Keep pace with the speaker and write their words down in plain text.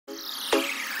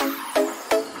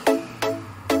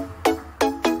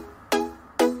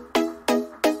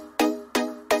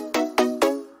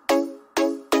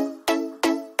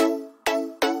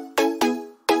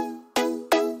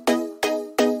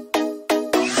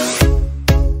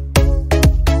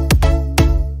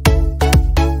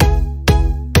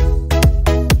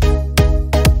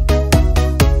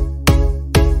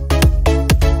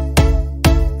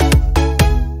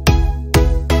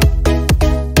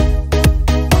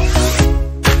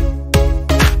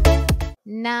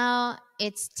now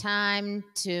it's time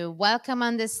to welcome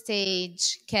on the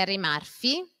stage Kerry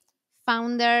Murphy,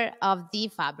 founder of The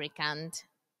Fabricant.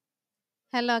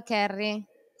 Hello, Kerry.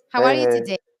 How are you Hey,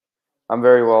 today? I'm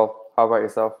very well. How about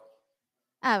yourself?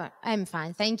 I'm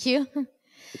fine, thank you. Good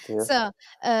to hear. So,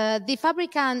 The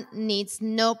Fabricant needs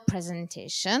no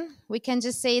presentation. We can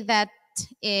just say that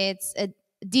it's a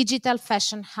digital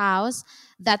fashion house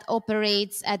that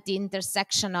operates at the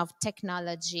intersection of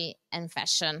technology and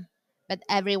fashion. But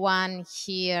everyone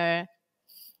here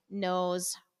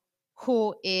knows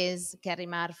who is Kerry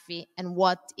Murphy and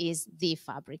what is The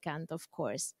Fabricant, of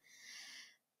course.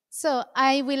 So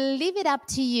I will leave it up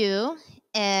to you,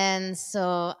 and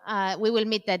so we will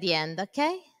meet at the end,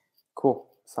 okay? Cool.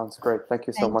 Sounds great. Thank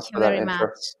you so Thank much you for that very intro.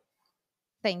 much.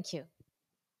 Thank you.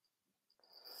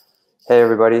 Hey,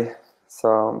 everybody. So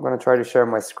I'm going to try to share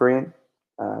my screen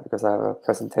because I have a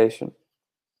presentation.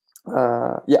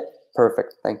 Yeah,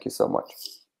 perfect. Thank you so much.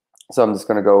 So I'm just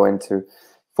going to go into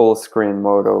full screen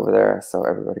mode over there so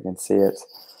everybody can see it.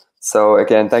 So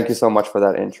again, thank you so much for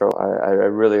that intro. I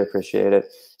really appreciate it.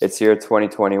 It's year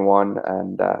 2021,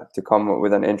 and to come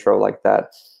with an intro like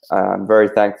that, I'm very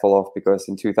thankful of, because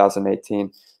in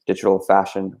 2018, digital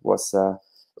fashion was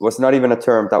not even a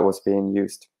term that was being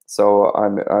used. So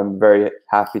I'm very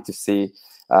happy to see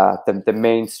the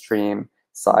mainstream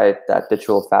side that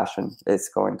digital fashion is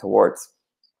going towards.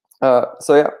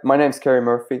 So yeah, my name's Kerry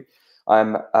Murphy.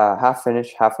 I'm half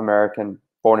Finnish, half American,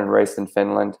 born and raised in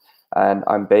Finland, and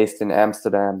I'm based in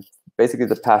Amsterdam basically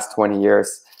the past 20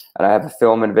 years. And I have a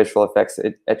film and visual effects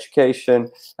education,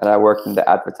 and I worked in the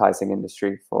advertising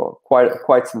industry for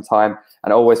quite some time,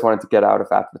 and always wanted to get out of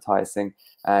advertising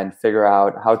and figure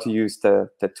out how to use the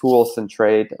tools and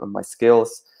trade and my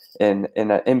skills in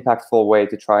an impactful way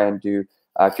to try and do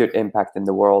good impact in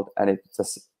the world. And it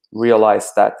just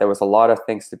realized that there was a lot of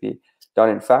things to be done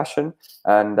in fashion,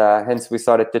 and hence we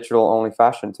started digital only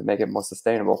fashion to make it more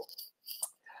sustainable.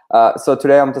 So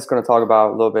today I'm just going to talk about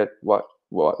a little bit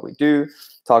what we do,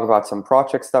 talk about some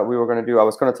projects that we were going to do. I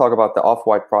was going to talk about the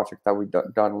Off-White project that we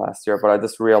done last year, but I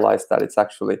just realized that it's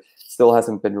actually still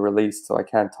hasn't been released, so I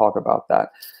can't talk about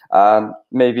that.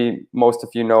 Maybe most of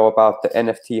you know about the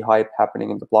NFT hype happening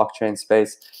in the blockchain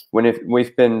space.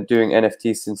 We've been doing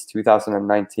NFTs since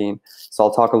 2019, so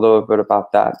I'll talk a little bit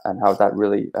about that and how that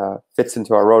really fits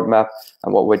into our roadmap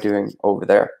and what we're doing over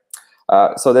there.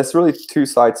 So there's really two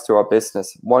sides to our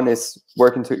business. One is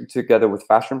working together with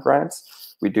fashion brands.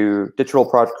 We do digital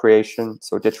product creation,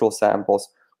 so digital samples.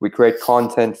 We create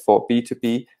content for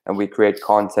B2B, and we create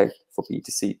content for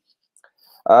B2C.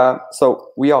 So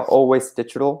we are always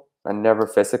digital and never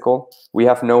physical. We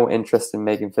have no interest in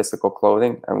making physical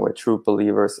clothing, and we're true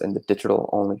believers in the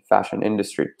digital-only fashion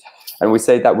industry. And we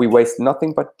say that we waste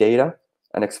nothing but data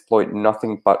and exploit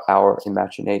nothing but our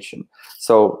imagination.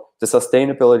 So the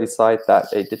sustainability side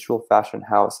that a digital fashion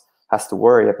house has to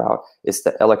worry about is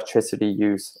the electricity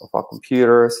use of our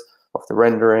computers, of the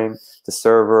rendering, the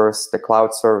servers, the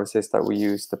cloud services that we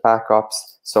use, the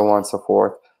backups, so on and so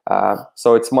forth.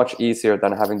 So it's much easier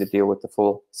than having to deal with the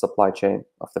full supply chain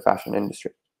of the fashion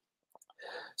industry.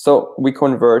 So we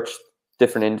converge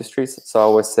different industries. So I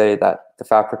always say that the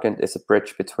Fabricant is a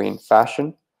bridge between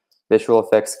fashion, visual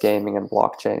effects, gaming, and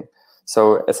blockchain.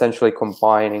 So essentially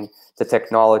combining the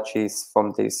technologies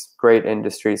from these great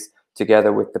industries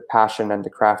together with the passion and the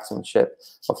craftsmanship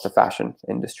of the fashion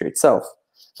industry itself.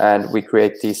 And we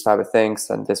create these type of things.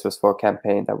 And this was for a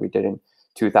campaign that we did in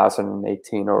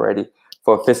 2018 already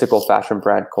for a physical fashion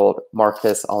brand called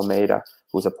Marques Almeida,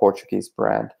 who's a Portuguese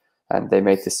brand. And they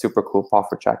made this super cool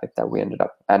puffer jacket that we ended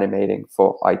up animating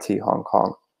for IT Hong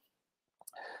Kong.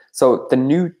 So the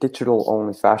new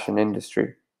digital-only fashion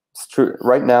industry, it's true.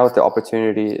 Right now, the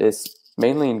opportunity is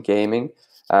mainly in gaming.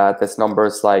 There's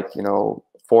numbers like,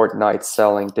 Fortnite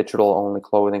selling digital-only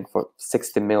clothing for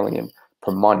 60 million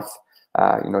per month,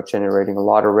 generating a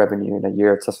lot of revenue in a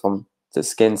year just from the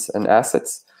skins and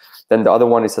assets. Then the other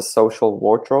one is a social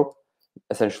wardrobe,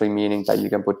 essentially meaning that you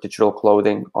can put digital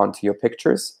clothing onto your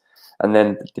pictures. And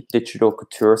then the digital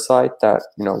couture side that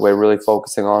we're really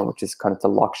focusing on, which is kind of the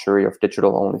luxury of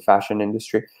digital-only fashion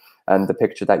industry. And the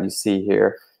picture that you see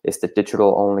here is the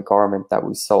digital-only garment that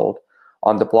we sold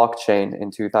on the blockchain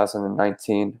in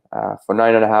 2019 for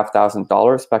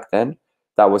 $9,500 back then.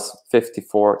 That was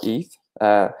 54 ETH.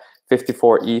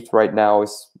 54 ETH right now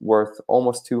is worth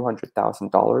almost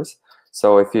 $200,000.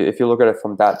 So if you look at it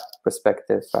from that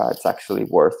perspective, it's actually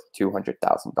worth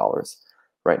 $200,000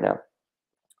 right now.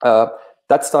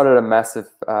 That started a massive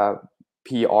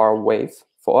PR wave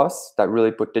for us that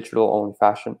really put digital only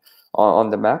fashion on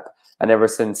the map. And ever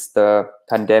since the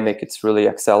pandemic, it's really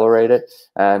accelerated.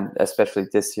 And especially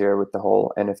this year with the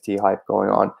whole NFT hype going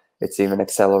on, it's even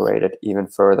accelerated even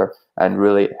further and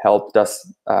really helped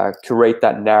us curate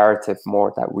that narrative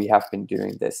more, that we have been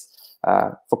doing this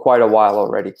for quite a while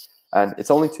already. And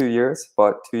it's only 2 years,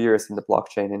 but 2 years in the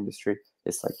blockchain industry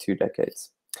is like 2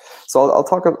 decades. So I'll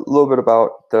talk a little bit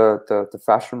about the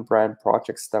fashion brand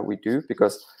projects that we do,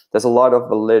 because there's a lot of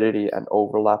validity and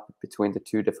overlap between the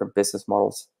two different business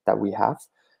models that we have.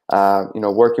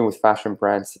 Working with fashion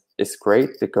brands is great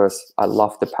because I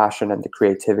love the passion and the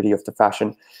creativity of the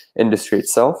fashion industry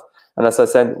itself. And as I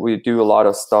said, we do a lot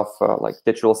of stuff like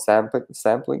digital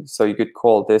sampling. So you could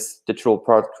call this digital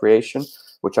product creation,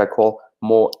 which I call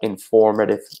more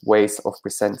informative ways of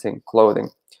presenting clothing.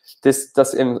 This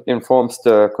just informs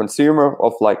the consumer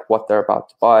of like what they're about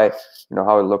to buy,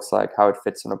 how it looks like, how it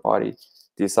fits on a body.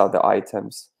 These are the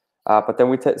items. But then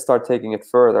we start taking it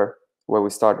further, where we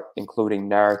start including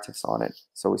narratives on it.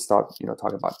 So we start,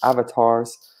 talking about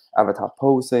avatars, avatar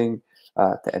posing,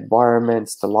 the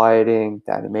environments, the lighting,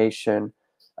 the animation,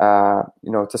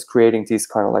 just creating these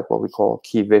kind of like what we call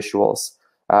key visuals,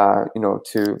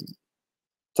 to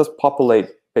just populate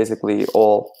basically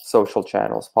all social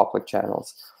channels, public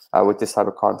channels, with this type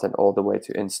of content, all the way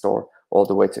to in-store, all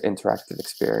the way to interactive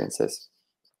experiences.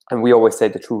 And we always say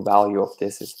the true value of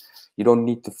this is you don't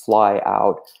need to fly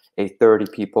out a 30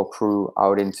 people crew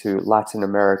out into Latin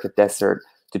America desert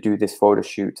to do this photo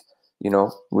shoot.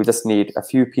 We just need a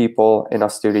few people in our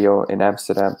studio in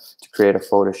Amsterdam to create a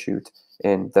photo shoot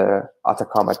in the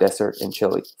Atacama Desert in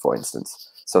Chile, for instance.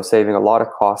 So saving a lot of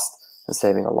cost and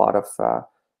saving a lot of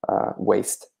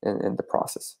waste in the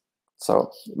process.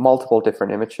 So multiple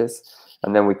different images.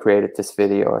 And then we created this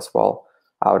video as well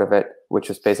out of it, which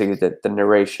is basically the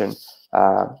narration,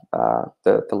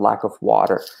 the lack of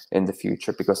water in the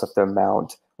future because of the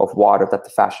amount of water that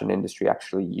the fashion industry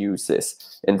actually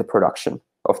uses in the production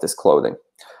of this clothing.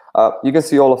 You can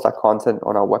see all of that content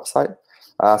on our website.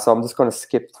 So I'm just going to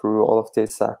skip through all of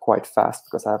this quite fast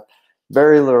because I have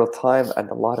very little time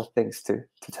and a lot of things to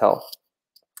tell.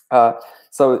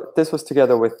 So this was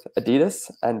together with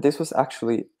Adidas, and this was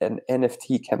actually an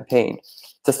NFT campaign.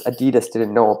 Just Adidas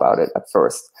didn't know about it at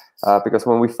first, because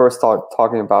when we first started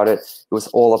talking about it, it was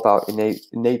all about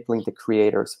enabling the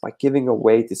creators by giving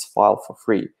away this file for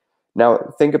free. Now,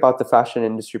 think about the fashion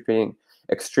industry being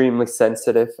extremely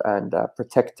sensitive and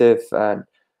protective and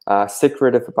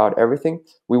secretive about everything.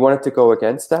 We wanted to go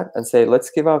against that and say, let's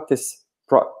give out this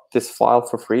file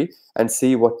for free and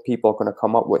see what people are going to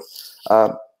come up with.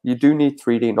 You do need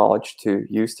 3D knowledge to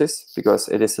use this because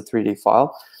it is a 3D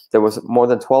file. There was more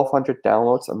than 1,200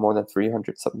 downloads and more than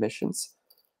 300 submissions.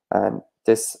 And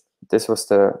this was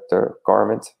the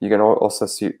garment. You can also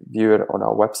view it on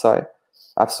our website.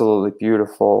 Absolutely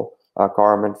beautiful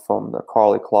garment from the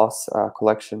Karlie Kloss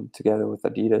collection together with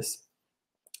Adidas.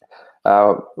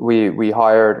 We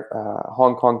hired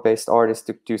Hong Kong-based artists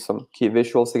to do some key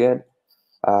visuals again.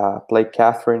 Blake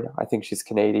Catherine, I think she's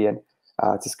Canadian,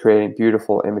 just creating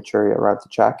beautiful imagery around the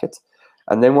jacket.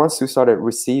 And then once we started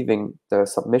receiving the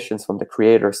submissions from the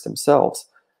creators themselves,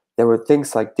 there were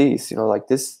things like these, like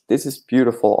this is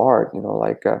beautiful art,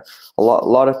 like a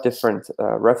lot of different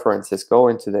references go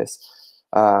into this.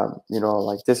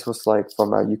 Like this was like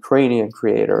from a Ukrainian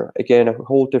creator, again, a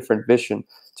whole different vision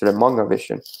to the manga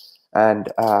vision.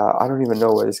 And I don't even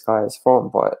know where this guy is from,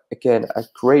 but again, a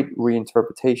great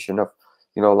reinterpretation of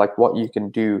like what you can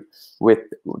do with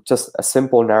just a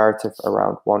simple narrative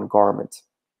around one garment.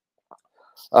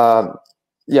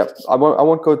 Yeah, I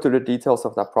won't go through the details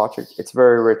of that project. It's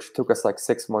very rich. It took us like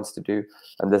 6 months to do,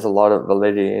 and there's a lot of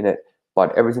validity in it.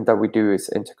 But everything that we do is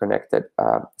interconnected.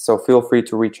 So feel free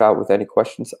to reach out with any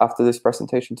questions after this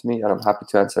presentation to me, and I'm happy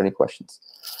to answer any questions.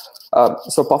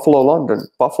 So Buffalo, London.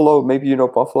 Buffalo, maybe you know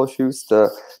Buffalo shoes, the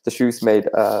shoes made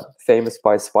famous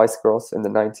by Spice Girls in the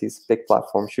 90s, big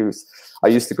platform shoes. I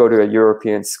used to go to a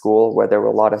European school where there were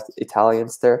a lot of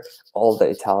Italians there. All the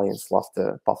Italians loved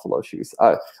the Buffalo shoes.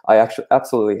 I actually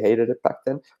absolutely hated it back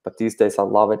then, but these days I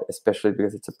love it, especially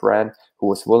because it's a brand who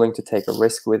was willing to take a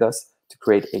risk with us to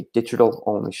create a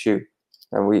digital-only shoe.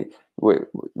 And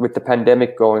with the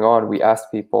pandemic going on, we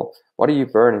asked people, what are you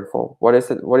burning for? What is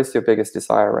it? What is your biggest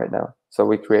desire right now? So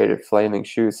we created flaming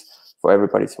shoes for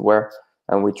everybody to wear,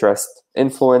 and we dressed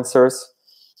influencers,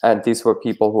 and these were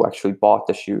people who actually bought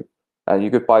the shoe. And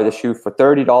you could buy the shoe for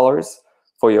 $30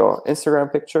 for your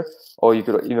Instagram picture, or you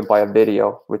could even buy a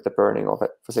video with the burning of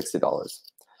it for $60.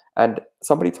 And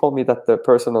somebody told me that the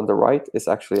person on the right is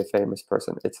actually a famous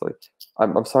person in Italy.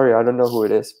 I'm sorry, I don't know who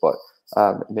it is, but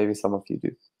maybe some of you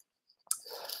do.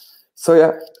 So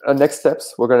yeah, next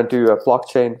steps, we're going to do a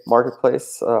blockchain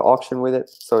marketplace auction with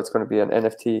it. So it's going to be an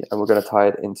NFT, and we're going to tie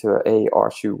it into an AR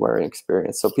shoe wearing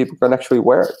experience, so people can actually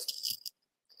wear it.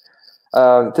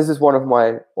 This is one of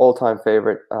my all-time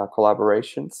favorite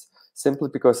collaborations, simply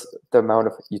because the amount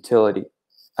of utility.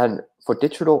 And for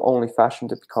digital-only fashion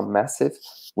to become massive,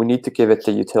 we need to give it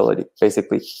the utility.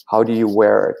 Basically, how do you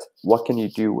wear it? What can you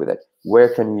do with it? Where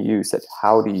can you use it?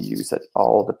 How do you use it?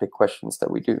 All the big questions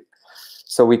that we do.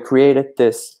 So we created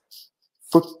this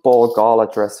football gala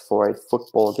dress for a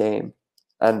football game.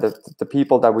 And the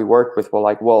people that we worked with were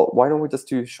like, well, why don't we just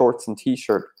do shorts and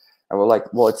t-shirt? And we're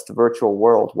like, well, it's the virtual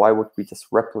world. Why would we just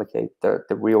replicate the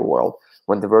real world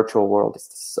when the virtual world is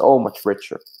so much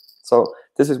richer? So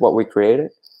this is what we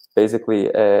created. Basically,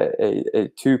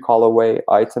 a two colorway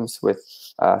items with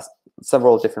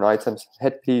several different items: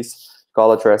 headpiece,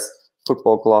 gala dress,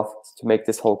 football glove, to make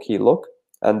this whole key look.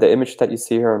 And the image that you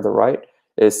see here on the right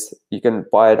is you can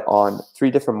buy it on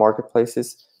 3 different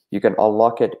marketplaces. You can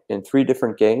unlock it in 3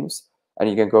 different games, and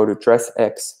you can go to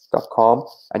dressx.com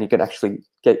and you can actually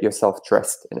get yourself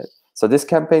dressed in it. So this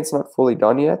campaign's not fully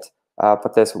done yet,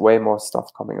 but there's way more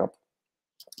stuff coming up.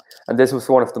 And this was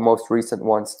one of the most recent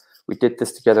ones. We did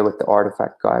this together with the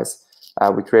Artifact guys.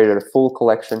 We created a full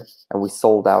collection, and we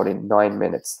sold out in 9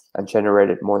 minutes and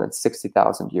generated more than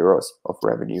 60,000 euros of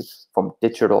revenue from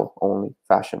digital-only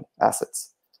fashion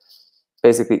assets.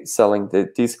 Basically selling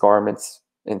these garments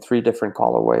in 3 different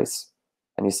colorways.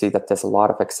 And you see that there's a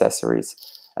lot of accessories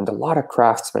and a lot of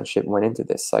craftsmanship went into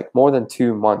this, like more than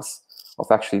 2 months of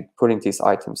actually putting these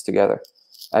items together.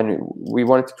 And we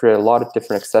wanted to create a lot of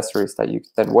different accessories that you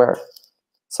then wear.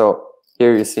 So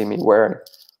here you see me wearing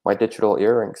my digital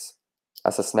earrings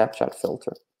as a Snapchat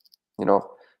filter, you know.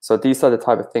 So these are the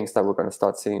type of things that we're going to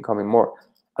start seeing coming more.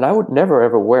 And I would never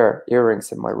ever wear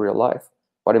earrings in my real life,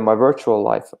 but in my virtual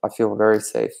life, I feel very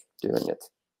safe doing it.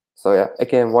 So yeah,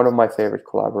 again, one of my favorite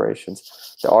collaborations.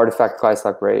 The Artifact guys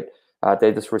are great.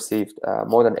 They just received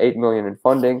more than 8 million in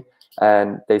funding,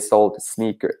 and they sold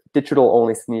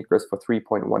digital-only sneakers for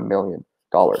 $3.1 million.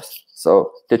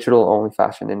 So digital-only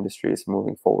fashion industry is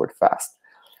moving forward fast.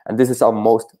 And this is our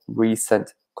most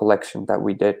recent collection that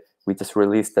we did. We just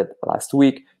released it last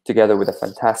week together with a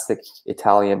fantastic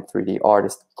Italian 3D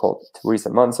artist called Teresa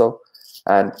Manzo.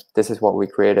 And this is what we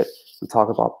created. We talk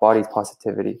about body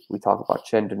positivity, we talk about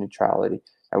gender neutrality,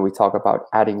 and we talk about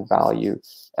adding value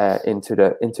into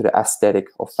the aesthetic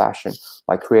of fashion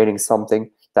by creating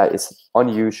something that is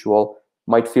unusual,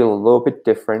 might feel a little bit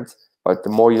different, but the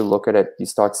more you look at it, you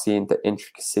start seeing the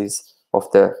intricacies of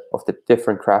the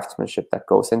different craftsmanship that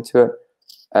goes into it.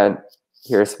 And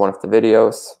here's one of the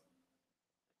videos.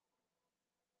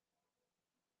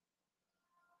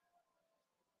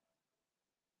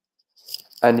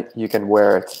 And you can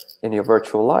wear it in your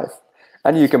virtual life.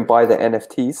 And you can buy the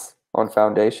NFTs on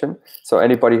Foundation. So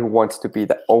anybody who wants to be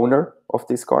the owner of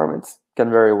these garments can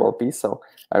very well be so.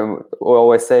 And we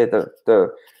always say that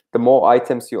the more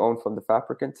items you own from the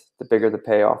Fabricant, the bigger the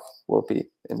payoff will be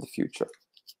in the future.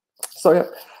 So yeah,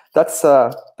 that's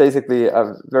basically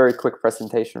a very quick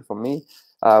presentation from me.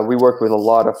 We work with a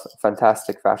lot of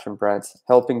fantastic fashion brands,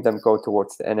 helping them go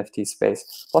towards the NFT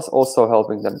space, plus also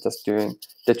helping them just doing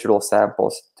digital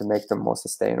samples to make them more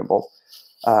sustainable.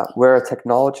 We're a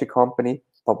technology company,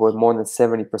 but we're more than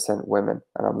 70% women.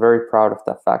 And I'm very proud of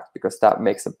that fact, because that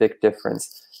makes a big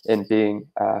difference in being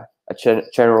a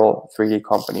general 3D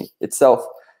company itself.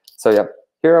 So yeah,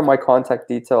 here are my contact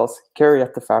details: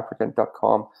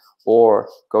 kerry@thefabricant.com, or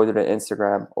go to the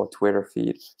Instagram or Twitter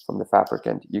feed from the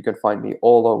Fabricant. You can find me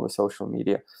all over social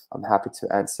media. I'm happy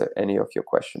to answer any of your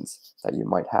questions that you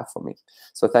might have for me.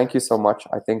 So thank you so much.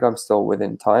 I think I'm still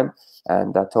within time,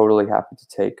 and totally happy to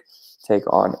take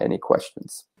on any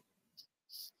questions.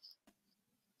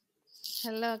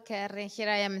 Hello, Kerry. Here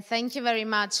I am. Thank you very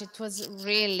much. It was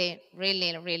really,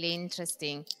 really, really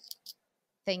interesting.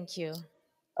 Thank you.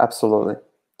 Absolutely.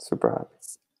 Super happy.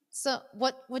 So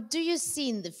what do you see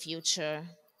in the future?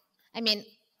 I mean,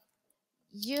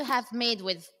 you have made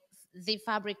with the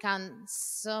Fabricant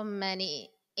so many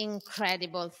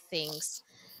incredible things,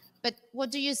 but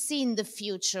what do you see in the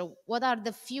future? What are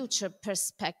the future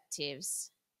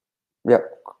perspectives? Yeah,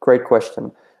 great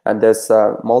question. And there's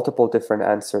multiple different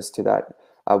answers to that.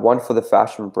 One for the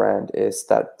fashion brand is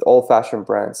that all fashion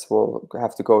brands will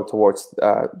have to go towards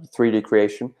 3D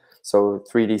creation, so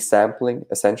 3D sampling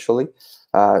essentially,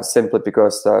 simply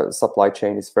because the supply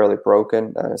chain is fairly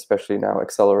broken, especially now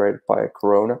accelerated by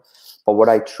Corona. But what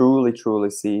I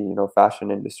truly see, fashion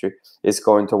industry is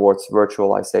going towards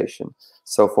virtualization.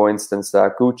 So for instance,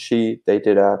 Gucci, they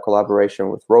did a collaboration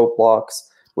with Roblox.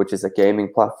 which is a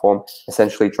gaming platform,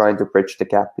 essentially trying to bridge the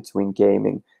gap between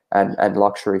gaming and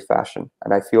luxury fashion.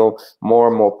 And I feel more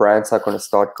and more brands are going to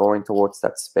start going towards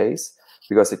that space,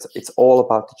 because it's all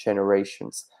about the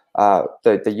generations.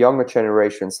 The younger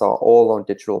generations are all on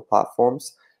digital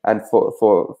platforms, and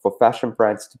for fashion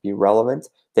brands to be relevant,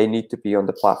 they need to be on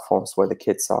the platforms where the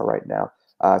kids are right now,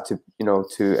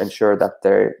 to ensure that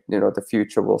the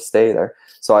future will stay there.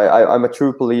 So I'm a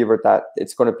true believer that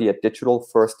it's going to be a digital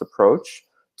first approach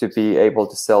to be able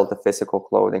to sell the physical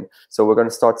clothing. So we're going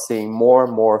to start seeing more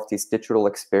and more of these digital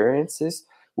experiences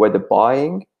where the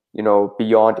buying,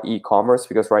 beyond e-commerce,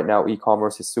 because right now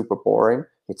e-commerce is super boring.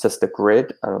 It's just a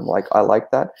grid, and I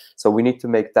like that. So we need to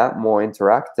make that more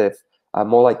interactive,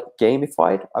 more like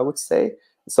gamified, I would say.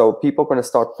 So people are going to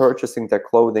start purchasing their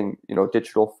clothing,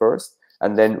 digital first,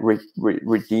 and then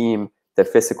redeem the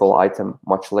physical item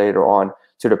much later on,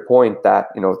 to the point that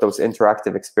those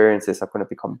interactive experiences are going to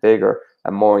become bigger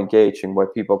and more engaging, where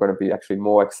people are going to be actually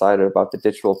more excited about the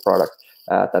digital product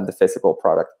than the physical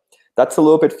product. That's a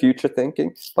little bit future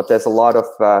thinking, but there's a lot of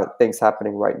things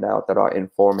happening right now that are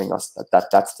informing us that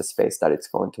that's the space that it's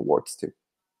going towards too.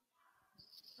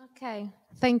 Okay,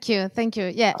 thank you.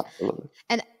 Yeah, absolutely.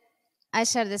 And I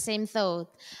share the same thought.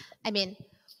 I mean,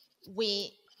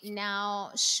 we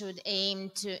now should aim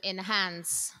to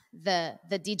enhance the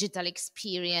digital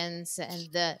experience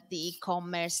and the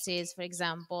e-commerces, for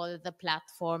example, the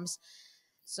platforms.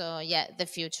 So yeah, the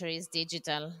future is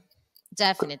digital,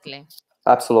 definitely.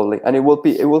 Absolutely, and it will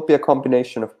be a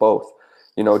combination of both.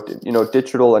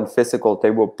 Digital and physical,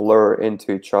 they will blur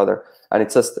into each other, and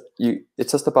it's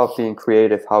just about being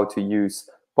creative how to use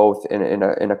both in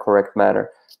a correct manner,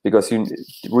 because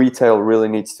retail really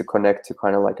needs to connect to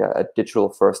kind of like a digital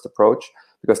first approach,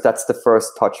 because that's the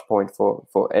first touch point for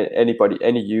anybody,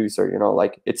 any user.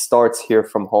 Like, it starts here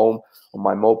from home on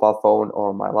my mobile phone or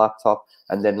on my laptop,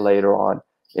 and then later on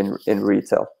in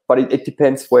retail. But it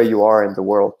depends where you are in the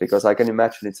world, because I can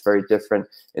imagine it's very different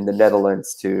in the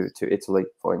Netherlands to Italy,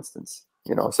 for instance.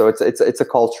 So it's a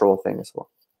cultural thing as well.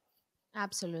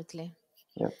 Absolutely.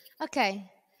 Yeah.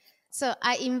 Okay. So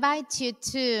I invite you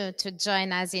to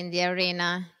join us in the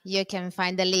arena. You can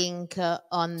find the link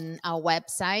on our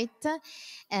website,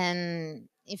 and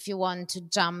if you want to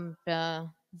jump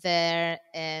there,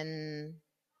 and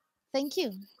thank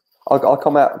you. I'll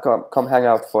come hang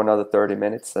out for another 30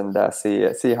 minutes and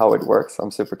see how it works.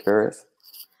 I'm super curious.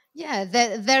 Yeah,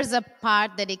 there's a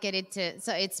part dedicated to,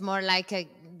 so it's more like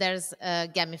there's a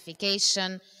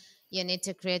gamification. You need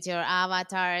to create your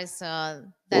avatar, so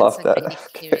that's Love that. great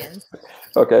experience.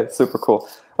 Okay, super cool.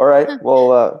 All right,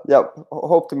 well, yeah,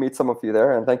 hope to meet some of you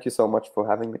there, and thank you so much for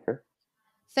having me here.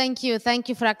 Thank you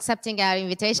for accepting our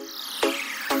invitation.